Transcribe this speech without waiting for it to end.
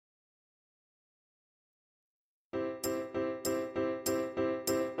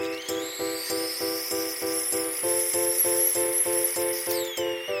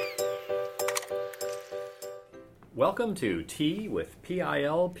Welcome to Tea with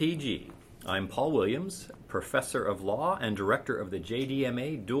PILPG. I'm Paul Williams, Professor of Law and Director of the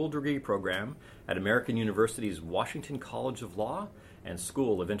JDMA Dual Degree Program at American University's Washington College of Law and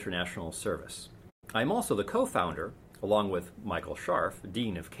School of International Service. I'm also the co-founder, along with Michael Scharf,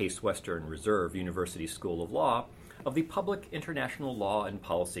 Dean of Case Western Reserve University School of Law, of the Public International Law and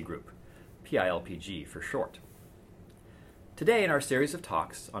Policy Group, PILPG for short. Today, in our series of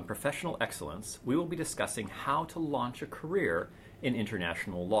talks on professional excellence, we will be discussing how to launch a career in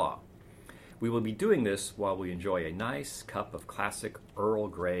international law. We will be doing this while we enjoy a nice cup of classic Earl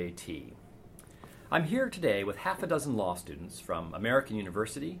Grey tea. I'm here today with half a dozen law students from American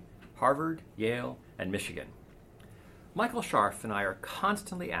University, Harvard, Yale, and Michigan. Michael Scharf and I are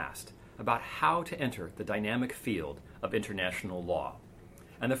constantly asked about how to enter the dynamic field of international law.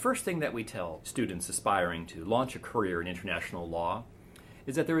 And the first thing that we tell students aspiring to launch a career in international law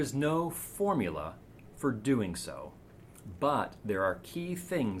is that there is no formula for doing so, but there are key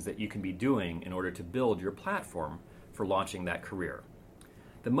things that you can be doing in order to build your platform for launching that career.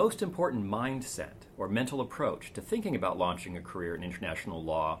 The most important mindset or mental approach to thinking about launching a career in international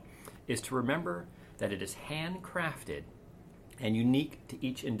law is to remember that it is handcrafted and unique to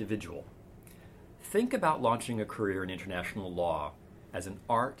each individual. Think about launching a career in international law as an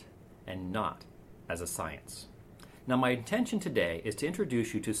art and not as a science. Now, my intention today is to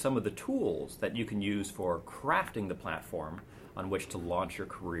introduce you to some of the tools that you can use for crafting the platform on which to launch your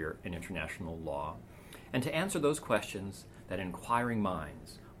career in international law, and to answer those questions that inquiring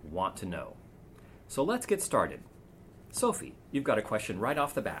minds want to know. So let's get started. Sophie, you've got a question right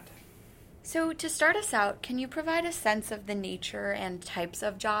off the bat. So to start us out, can you provide a sense of the nature and types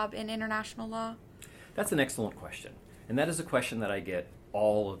of job in international law? That's an excellent question. And that is a question that I get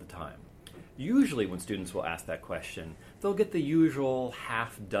all of the time. Usually when students will ask that question, they'll get the usual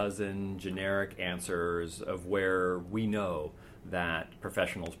half-dozen generic answers of where we know that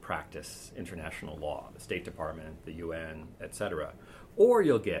professionals practice international law, the State Department, the UN, etc. Or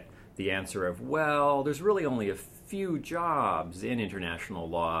you'll get the answer of, well, there's really only a few jobs in international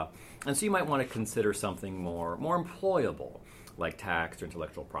law, and so you might want to consider something more employable, like tax or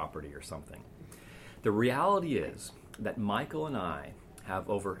intellectual property or something. The reality is that Michael and I have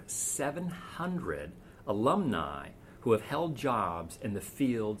over 700 alumni who have held jobs in the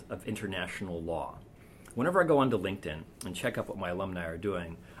field of international law. Whenever I go onto LinkedIn and check out what my alumni are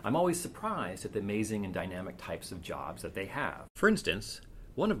doing, I'm always surprised at the amazing and dynamic types of jobs that they have. For instance,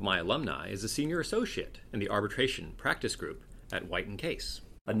 one of my alumni is a senior associate in the arbitration practice group at White & Case.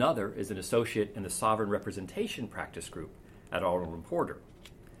 Another is an associate in the sovereign representation practice group at Arnold & Porter.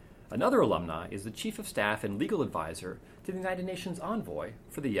 Another alumni is the Chief of Staff and Legal Advisor to the United Nations Envoy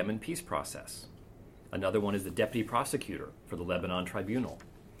for the Yemen peace process. Another one is the Deputy Prosecutor for the Lebanon Tribunal.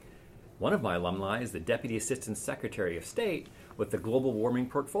 One of my alumni is the Deputy Assistant Secretary of State with the Global Warming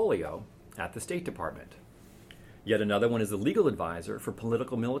Portfolio at the State Department. Yet another one is the Legal Advisor for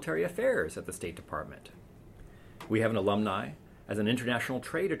Political Military Affairs at the State Department. We have an alumni as an international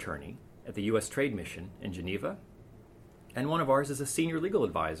trade attorney at the U.S. Trade Mission in Geneva. And one of ours is a senior legal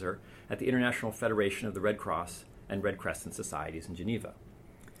advisor at the International Federation of the Red Cross and Red Crescent Societies in Geneva.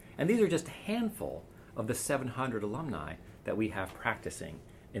 And these are just a handful of the 700 alumni that we have practicing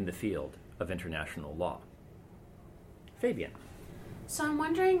in the field of international law. Fabian. So I'm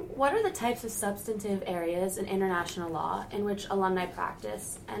wondering, what are the types of substantive areas in international law in which alumni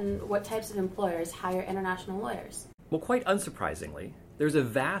practice, and what types of employers hire international lawyers? Well, quite unsurprisingly, there's a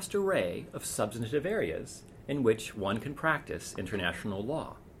vast array of substantive areas in which one can practice international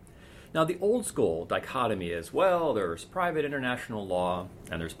law. Now, the old school dichotomy is, well, there's private international law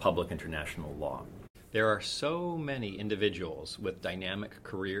and there's public international law. There are so many individuals with dynamic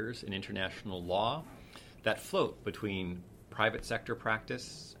careers in international law that float between private sector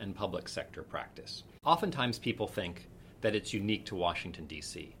practice and public sector practice. Oftentimes people think that it's unique to Washington,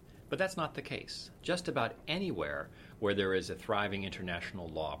 D.C., but that's not the case. Just about anywhere where there is a thriving international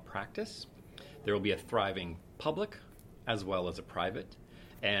law practice, there will be a thriving public as well as a private,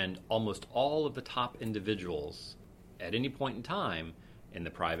 and almost all of the top individuals at any point in time in the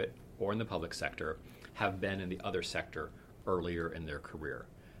private or in the public sector have been in the other sector earlier in their career.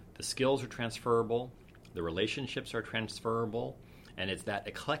 The skills are transferable, the relationships are transferable, and it's that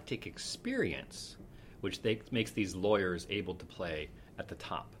eclectic experience which makes these lawyers able to play at the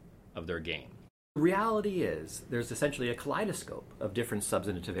top of their game. The reality is there's essentially a kaleidoscope of different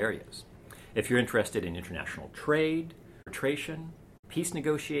substantive areas. If you're interested in international trade, arbitration, peace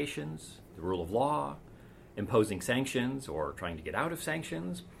negotiations, the rule of law, imposing sanctions or trying to get out of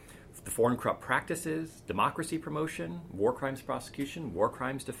sanctions, the foreign corrupt practices, democracy promotion, war crimes prosecution, war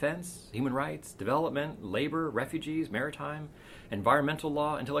crimes defense, human rights, development, labor, refugees, maritime, environmental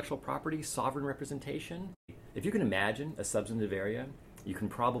law, intellectual property, sovereign representation. If you can imagine a substantive area, you can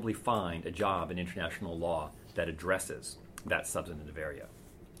probably find a job in international law that addresses that substantive area.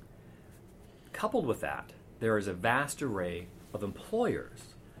 Coupled with that, there is a vast array of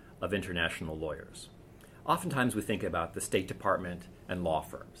employers of international lawyers. Oftentimes we think about the State Department and law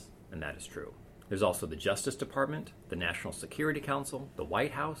firms, and that is true. There's also the Justice Department, the National Security Council, the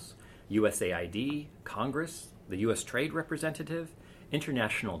White House, USAID, Congress, the U.S. Trade Representative,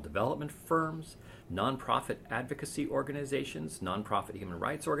 international development firms, nonprofit advocacy organizations, nonprofit human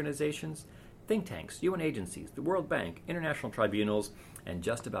rights organizations, think tanks, UN agencies, the World Bank, international tribunals, and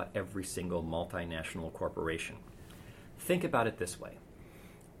just about every single multinational corporation. Think about it this way.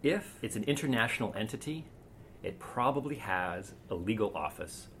 If it's an international entity, it probably has a legal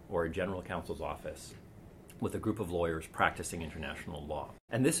office or a general counsel's office with a group of lawyers practicing international law.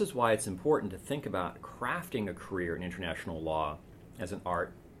 And this is why it's important to think about crafting a career in international law as an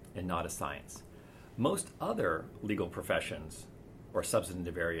art and not a science. Most other legal professions or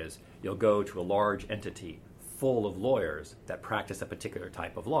substantive areas, you'll go to a large entity full of lawyers that practice a particular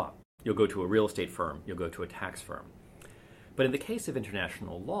type of law. You'll go to a real estate firm, you'll go to a tax firm. But in the case of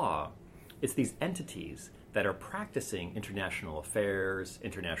international law, it's these entities that are practicing international affairs,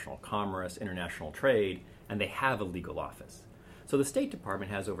 international commerce, international trade, and they have a legal office. So the State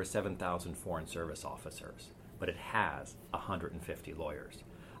Department has over 7,000 Foreign Service officers, but it has 150 lawyers.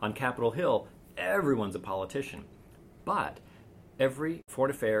 On Capitol Hill, everyone's a politician, but every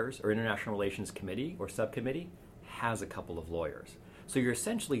Foreign Affairs or International Relations committee or subcommittee has a couple of lawyers. So you're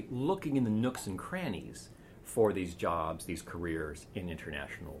essentially looking in the nooks and crannies for these jobs, these careers in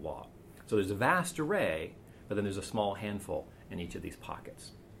international law. So there's a vast array, but then there's a small handful in each of these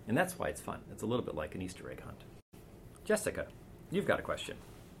pockets. And that's why it's fun. It's a little bit like an Easter egg hunt. Jessica, you've got a question.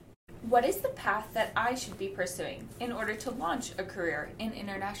 What is the path that I should be pursuing in order to launch a career in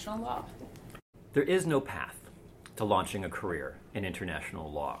international law? There is no path to launching a career in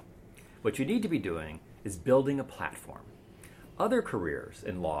international law. What you need to be doing is building a platform. Other careers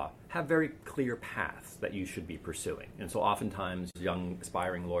in law have very clear paths that you should be pursuing. And so oftentimes young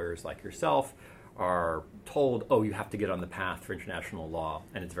aspiring lawyers like yourself are told, oh, you have to get on the path for international law,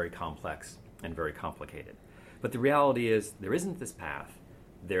 and it's very complex and very complicated. But the reality is there isn't this path,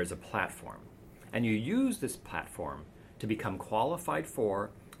 there's a platform. And you use this platform to become qualified for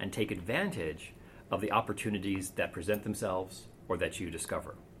and take advantage of the opportunities that present themselves or that you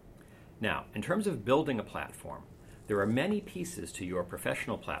discover. Now, in terms of building a platform, there are many pieces to your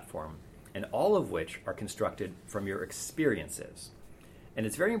professional platform, and all of which are constructed from your experiences. And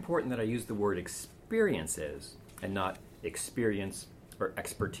it's very important that I use the word experiences and not experience or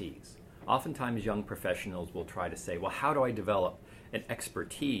expertise. Oftentimes young professionals will try to say, well, how do I develop an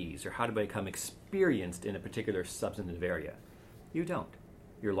expertise, or how do I become experienced in a particular substantive area? You don't.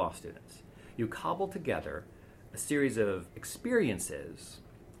 You're law students. You cobble together a series of experiences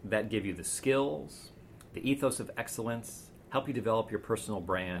that give you the skills, the ethos of excellence, help you develop your personal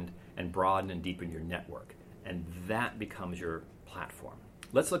brand, and broaden and deepen your network. And that becomes your platform.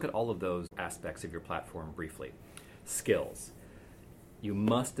 Let's look at all of those aspects of your platform briefly. Skills. You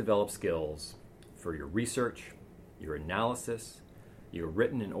must develop skills for your research, your analysis, your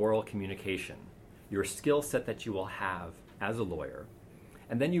written and oral communication, your skill set that you will have as a lawyer.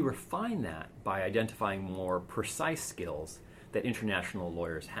 And then you refine that by identifying more precise skills that international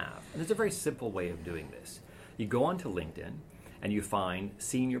lawyers have. And there's a very simple way of doing this. You go onto LinkedIn and you find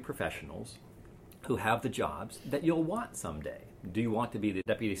senior professionals who have the jobs that you'll want someday. Do you want to be the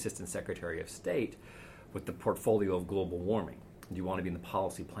Deputy Assistant Secretary of State with the portfolio of global warming? Do you want to be in the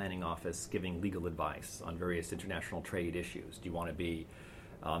policy planning office giving legal advice on various international trade issues? Do you want to be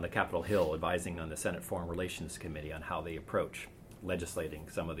on the Capitol Hill advising on the Senate Foreign Relations Committee on how they approach legislating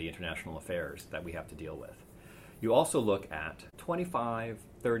some of the international affairs that we have to deal with? You also look at 25,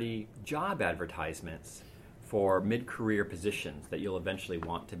 30 job advertisements for mid-career positions that you'll eventually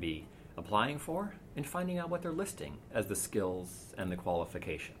want to be applying for and finding out what they're listing as the skills and the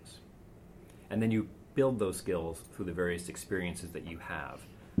qualifications. And then you build those skills through the various experiences that you have.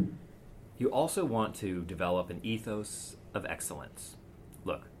 You also want to develop an ethos of excellence.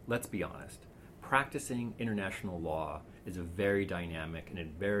 Look, let's be honest. Practicing international law is a very dynamic and a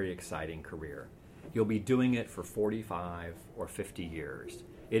very exciting career. You'll be doing it for 45 or 50 years.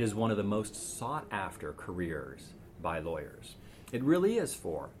 It is one of the most sought-after careers by lawyers. It really is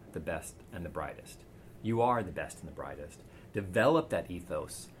for the best and the brightest. You are the best and the brightest. Develop that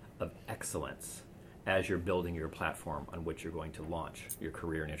ethos of excellence. as you're building your platform on which you're going to launch your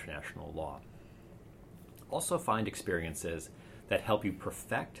career in international law. Also find experiences that help you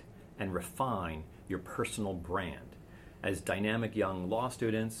perfect and refine your personal brand. As dynamic young law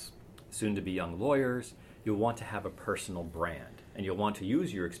students, soon to be young lawyers, you'll want to have a personal brand, and you'll want to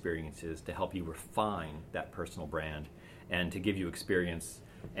use your experiences to help you refine that personal brand and to give you experience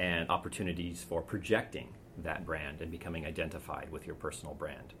and opportunities for projecting that brand and becoming identified with your personal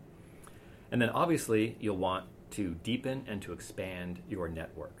brand. And then obviously you'll want to deepen and to expand your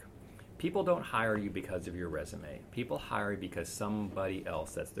network. People don't hire you because of your resume. People hire you because somebody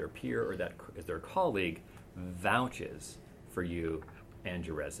else, that's their peer or that is their colleague, vouches for you and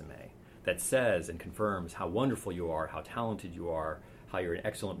your resume, that says and confirms how wonderful you are, how talented you are, how you're an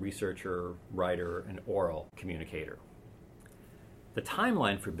excellent researcher, writer, and oral communicator. The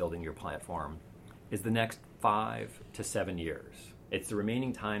timeline for building your platform is the next 5 to 7 years. It's the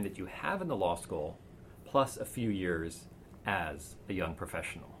remaining time that you have in the law school, plus a few years as a young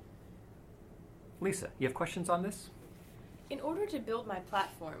professional. Lisa, you have questions on this? In order to build my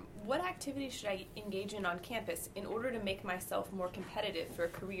platform, what activities should I engage in on campus in order to make myself more competitive for a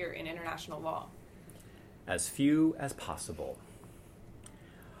career in international law? As few as possible.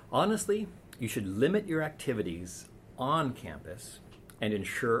 Honestly, you should limit your activities on campus and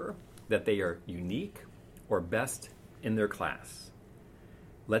ensure that they are unique or best in their class.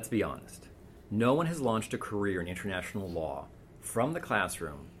 Let's be honest. No one has launched a career in international law from the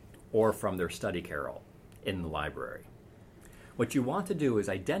classroom or from their study carrel in the library. What you want to do is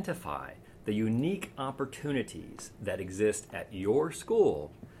identify the unique opportunities that exist at your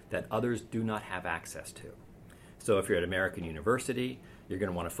school that others do not have access to. So if you're at American University, you're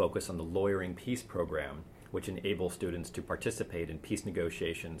going to want to focus on the Lawyering Peace Program, which enables students to participate in peace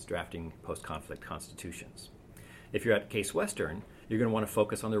negotiations, drafting post-conflict constitutions. If you're at Case Western, you're going to want to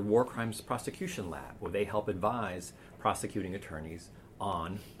focus on their War Crimes Prosecution Lab, where they help advise prosecuting attorneys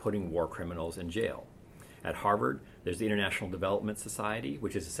on putting war criminals in jail. At Harvard, there's the International Development Society,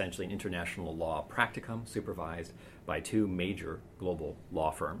 which is essentially an international law practicum supervised by 2 major global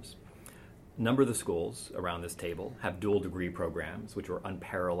law firms. A number of the schools around this table have dual degree programs, which are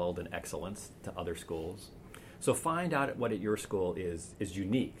unparalleled in excellence to other schools. So find out what at your school is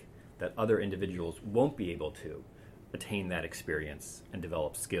unique, that other individuals won't be able to attain that experience and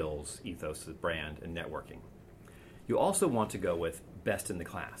develop skills, ethos, brand, and networking. You also want to go with best in the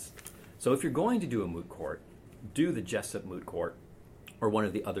class. So if you're going to do a moot court, do the Jessup moot court or one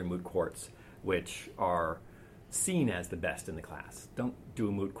of the other moot courts which are seen as the best in the class. Don't do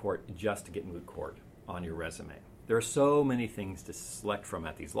a moot court just to get moot court on your resume. There are so many things to select from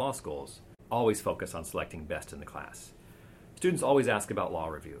at these law schools. Always focus on selecting best in the class. Students always ask about law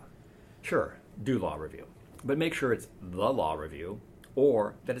review. Sure, do law review, but make sure it's the law review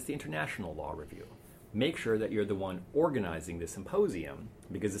or that it's the international law review. Make sure that you're the one organizing the symposium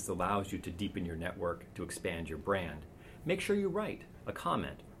because this allows you to deepen your network, to expand your brand. Make sure you write a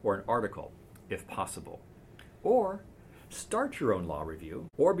comment or an article if possible. Or start your own law review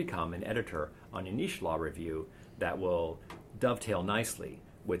or become an editor on a niche law review that will dovetail nicely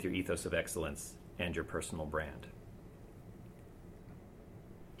with your ethos of excellence and your personal brand.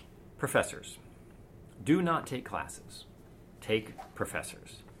 Professors. Do not take classes. Take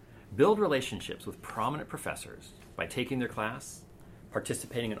professors. Build relationships with prominent professors by taking their class,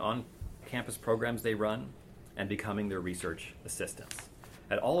 participating in on-campus programs they run, and becoming their research assistants.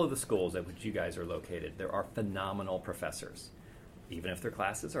 At all of the schools at which you guys are located, there are phenomenal professors. Even if their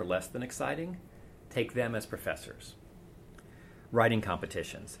classes are less than exciting, take them as professors. Writing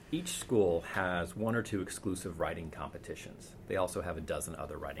competitions. Each school has 1 or 2 exclusive writing competitions. They also have a dozen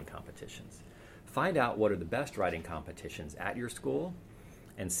other writing competitions. Find out what are the best writing competitions at your school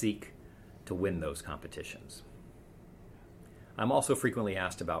and seek to win those competitions. I'm also frequently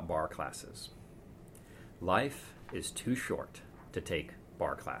asked about bar classes. Life is too short to take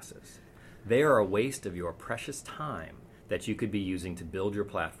bar classes. They are a waste of your precious time that you could be using to build your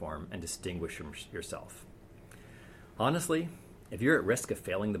platform and distinguish yourself. Honestly, if you're at risk of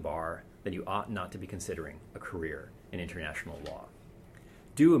failing the bar, then you ought not to be considering a career in international law.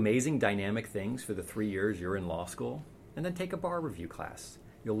 Do amazing dynamic things for the 3 years you're in law school, and then take a bar review class.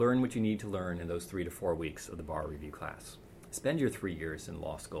 You'll learn what you need to learn in those 3 to 4 weeks of the bar review class. Spend your 3 years in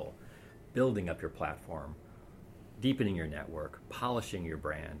law school building up your platform, deepening your network, polishing your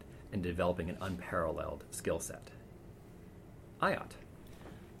brand, and developing an unparalleled skill set. Ayat.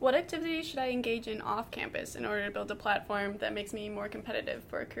 What activities should I engage in off campus in order to build a platform that makes me more competitive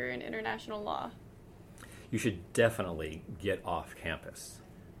for a career in international law? You should definitely get off campus.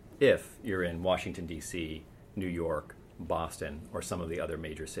 If you're in Washington, D.C., New York, Boston, or some of the other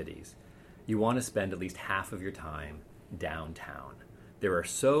major cities, You want to spend at least half of your time downtown. There are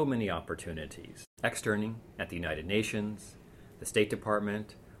so many opportunities. Externing at the United Nations, the State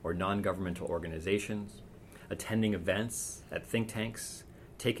Department, or non-governmental organizations, attending events at think tanks,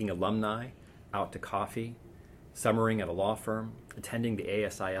 taking alumni out to coffee, summering at a law firm, attending the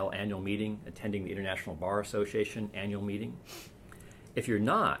ASIL annual meeting, attending the International Bar Association annual meeting. If you're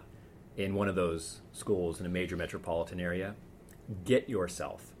not in one of those schools in a major metropolitan area, get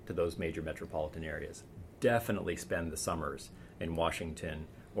yourself to those major metropolitan areas. Definitely spend the summers in Washington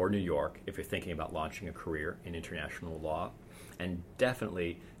or New York if you're thinking about launching a career in international law, and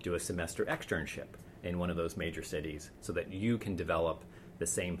definitely do a semester externship in one of those major cities so that you can develop the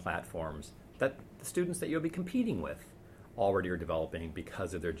same platforms that the students that you'll be competing with already are developing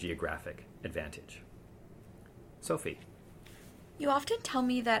because of their geographic advantage. Sophie. You often tell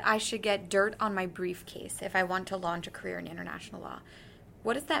me that I should get dirt on my briefcase if I want to launch a career in international law.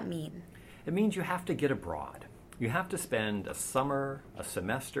 What does that mean? It means you have to get abroad. You have to spend a summer, a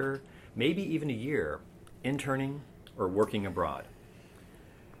semester, maybe even a year interning or working abroad.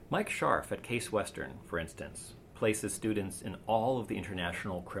 Mike Scharf at Case Western, for instance, places students in all of the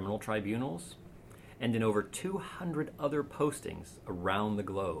international criminal tribunals and in over 200 other postings around the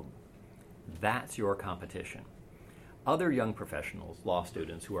globe. That's your competition. Other young professionals, law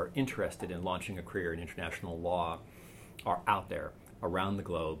students who are interested in launching a career in international law are out there around the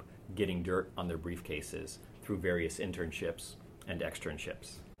globe getting dirt on their briefcases through various internships and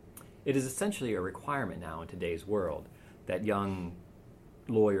externships. It is essentially a requirement now in today's world that young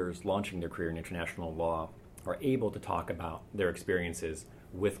lawyers launching their career in international law are able to talk about their experiences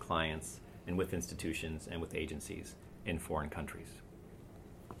with clients and with institutions and with agencies in foreign countries.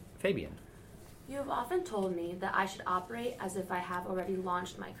 Fabian. You have often told me that I should operate as if I have already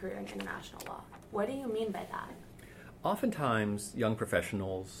launched my career in international law. What do you mean by that? Oftentimes, young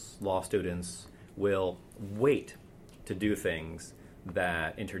professionals, law students, will wait to do things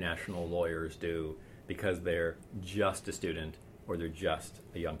that international lawyers do because they're just a student or they're just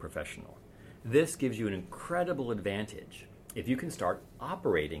a young professional. This gives you an incredible advantage if you can start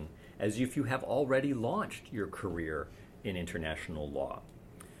operating as if you have already launched your career in international law.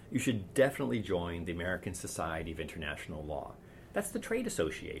 You should definitely join the American Society of International Law. That's the trade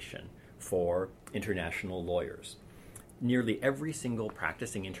association for international lawyers. Nearly every single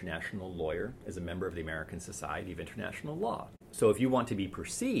practicing international lawyer is a member of the American Society of International Law. So if you want to be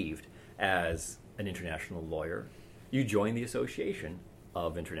perceived as an international lawyer, you join the Association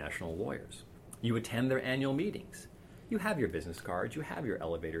of International Lawyers. You attend their annual meetings. You have your business cards, you have your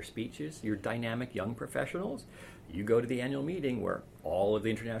elevator speeches, you're dynamic young professionals. You go to the annual meeting where all of the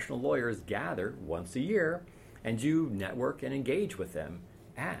international lawyers gather once a year, and you network and engage with them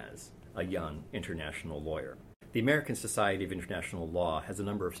as a young international lawyer. The American Society of International Law has a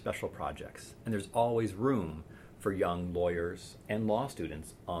number of special projects, and there's always room for young lawyers and law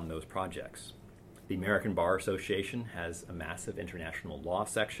students on those projects. The American Bar Association has a massive international law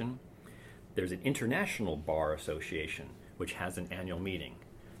section. There's an International Bar Association, which has an annual meeting.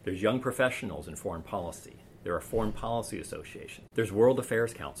 There's young professionals in foreign policy. There are foreign policy associations. There's world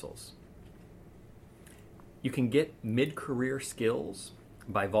affairs councils. You can get mid-career skills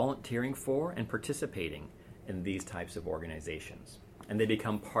by volunteering for and participating in these types of organizations. And they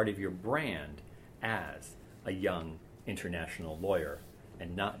become part of your brand as a young international lawyer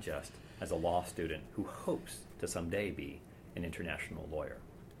and not just as a law student who hopes to someday be an international lawyer.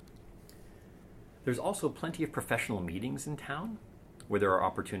 There's also plenty of professional meetings in town where there are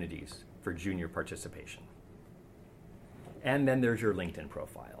opportunities for junior participation. And then there's your LinkedIn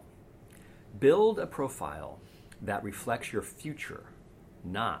profile. Build a profile that reflects your future,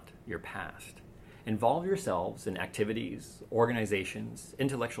 not your past. Involve yourselves in activities, organizations,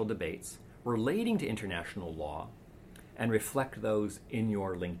 intellectual debates relating to international law, and reflect those in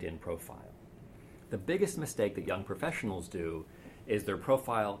your LinkedIn profile. The biggest mistake that young professionals do is their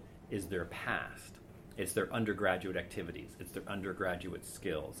profile is their past. It's their undergraduate activities. It's their undergraduate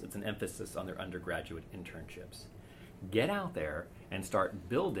skills. It's an emphasis on their undergraduate internships. Get out there and start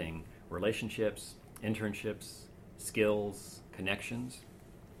building relationships, internships, skills, connections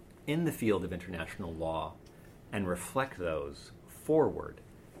in the field of international law and reflect those forward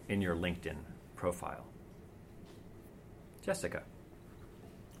in your LinkedIn profile. Jessica.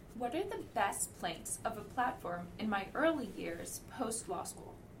 What are the best planks of a platform in my early years post-law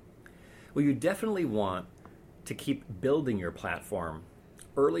school? Well, you definitely want to keep building your platform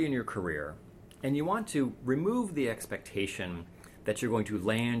early in your career, and you want to remove the expectation that you're going to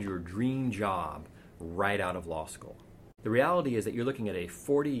land your dream job right out of law school. The reality is that you're looking at a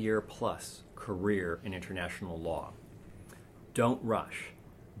 40-year plus career in international law. Don't rush.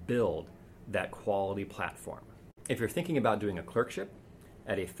 Build that quality platform. If you're thinking about doing a clerkship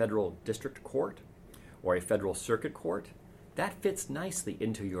at a federal district court or a federal circuit court, that fits nicely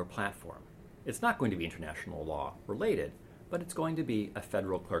into your platform. It's not going to be international law related, but it's going to be a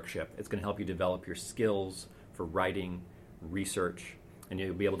federal clerkship. It's going to help you develop your skills for writing, research, and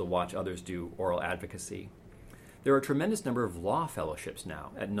you'll be able to watch others do oral advocacy. There are a tremendous number of law fellowships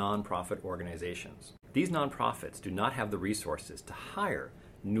now at nonprofit organizations. These nonprofits do not have the resources to hire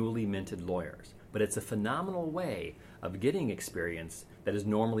newly minted lawyers, but it's a phenomenal way of getting experience that is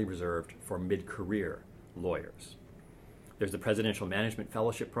normally reserved for mid-career lawyers. There's the Presidential Management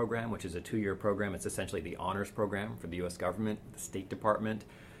Fellowship Program, which is a 2-year program. It's essentially the honors program for the U.S. government, the State Department,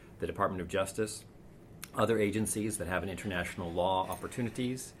 the Department of Justice, other agencies that have an international law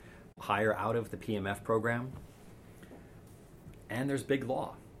opportunities, hire out of the PMF program. And there's Big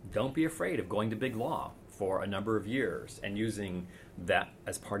Law. Don't be afraid of going to Big Law for a number of years and using that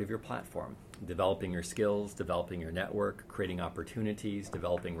as part of your platform, developing your skills, developing your network, creating opportunities,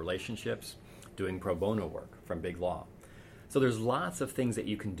 developing relationships, doing pro bono work from Big Law. So there's lots of things that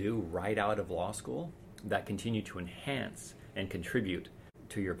you can do right out of law school that continue to enhance and contribute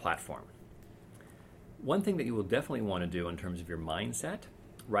to your platform. One thing that you will definitely want to do in terms of your mindset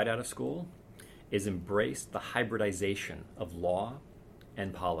right out of school is embrace the hybridization of law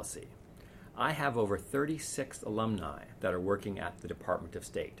and policy. I have over 36 alumni that are working at the Department of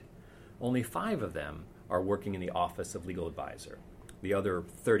State. Only 5 of them are working in the Office of Legal Advisor. The other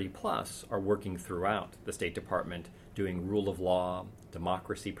 30 plus are working throughout the State Department doing rule of law,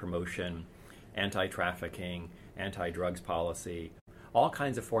 democracy promotion, anti-trafficking, anti-drugs policy, all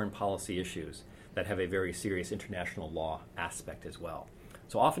kinds of foreign policy issues that have a very serious international law aspect as well.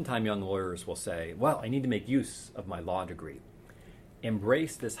 So oftentimes young lawyers will say, well, I need to make use of my law degree.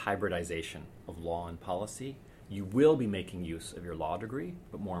 Embrace this hybridization of law and policy. You will be making use of your law degree,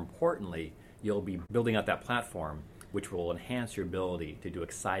 but more importantly, you'll be building out that platform which will enhance your ability to do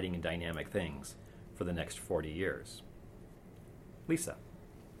exciting and dynamic things for the next 40 years. Lisa.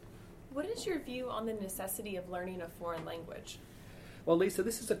 What is your view on the necessity of learning a foreign language? Well, Lisa,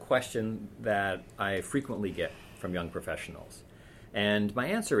 this is a question that I frequently get from young professionals. And my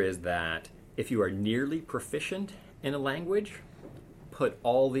answer is that if you are nearly proficient in a language, put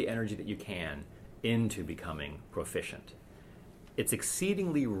all the energy that you can into becoming proficient. It's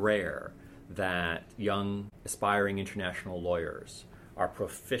exceedingly rare that young, aspiring international lawyers are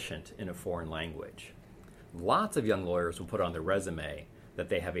proficient in a foreign language. Lots of young lawyers will put on their resume that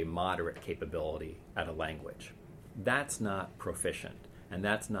they have a moderate capability at a language. That's not proficient, and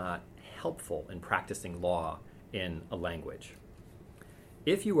that's not helpful in practicing law in a language.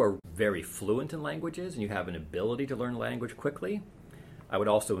 If you are very fluent in languages and you have an ability to learn a language quickly, I would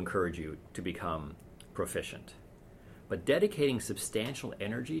also encourage you to become proficient. But dedicating substantial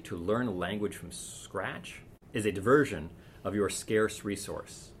energy to learn a language from scratch is a diversion of your scarce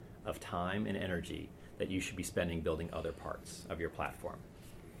resource of time and energy that you should be spending building other parts of your platform.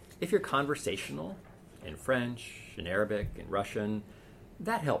 If you're conversational in French, in Arabic, in Russian,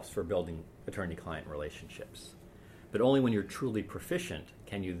 that helps for building attorney-client relationships. But only when you're truly proficient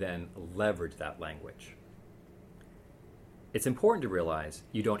can you then leverage that language. It's important to realize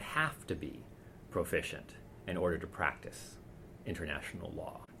you don't have to be proficient in order to practice international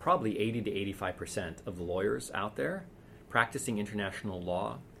law. Probably 80 to 85% of the lawyers out there practicing international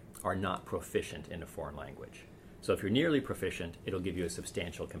law are not proficient in a foreign language. So if you're nearly proficient, it'll give you a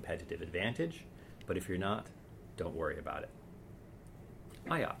substantial competitive advantage. But if you're not, don't worry about it.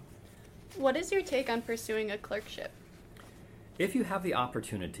 Maya. What is your take on pursuing a clerkship? If you have the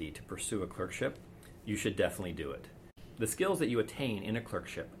opportunity to pursue a clerkship, you should definitely do it. The skills that you attain in a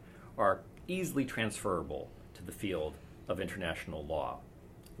clerkship are easily transferable to the field of international law.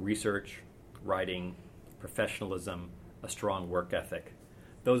 Research, writing, professionalism, a strong work ethic,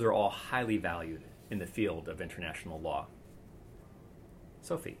 those are all highly valued in the field of international law.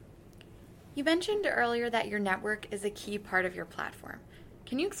 Sophie. You mentioned earlier that your network is a key part of your platform.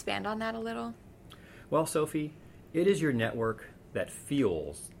 Can you expand on that a little? Well, Sophie, it is your network that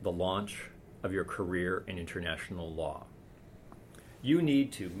fuels the launch of your career in international law. You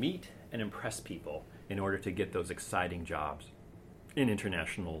need to meet and impress people in order to get those exciting jobs in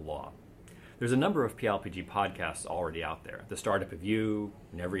international law. There's a number of PILPG podcasts already out there. The Startup of You,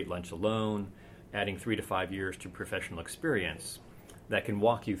 Never Eat Lunch Alone, adding 3 to 5 years to professional experience that can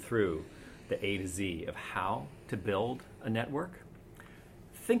walk you through the A to Z of how to build a network.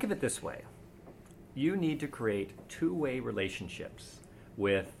 Think of it this way. You need to create two-way relationships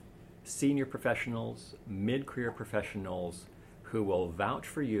with senior professionals, mid-career professionals who will vouch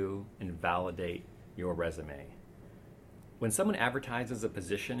for you and validate your resume. When someone advertises a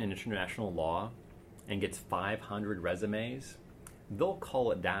position in international law and gets 500 resumes, they'll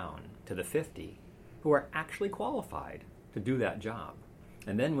cull it down to the 50 who are actually qualified to do that job.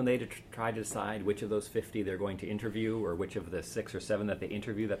 And then when they try to decide which of those 50 they're going to interview, or which of the 6 or 7 that they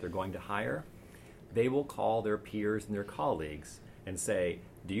interview that they're going to hire, they will call their peers and their colleagues and say,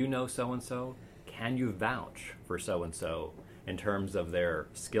 do you know so-and-so? Can you vouch for so-and-so in terms of their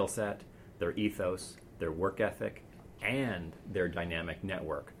skill set, their ethos, their work ethic, and their dynamic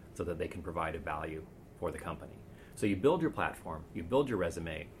network, so that they can provide a value for the company? So you build your platform, you build your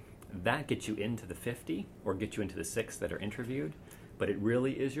resume, that gets you into the 50 or gets you into the 6 that are interviewed, but it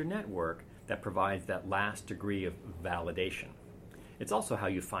really is your network that provides that last degree of validation. It's also how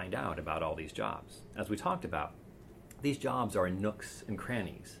you find out about all these jobs. As we talked about, these jobs are in nooks and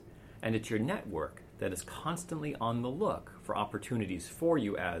crannies, and it's your network that is constantly on the look for opportunities for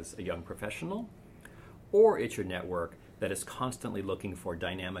you as a young professional, or it's your network that is constantly looking for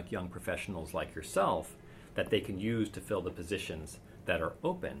dynamic young professionals like yourself that they can use to fill the positions that are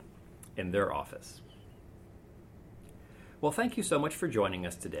open in their office. Well, thank you so much for joining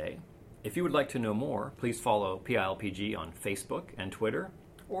us today. If you would like to know more, please follow PILPG on Facebook and Twitter,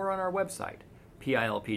 or on our website, PILPG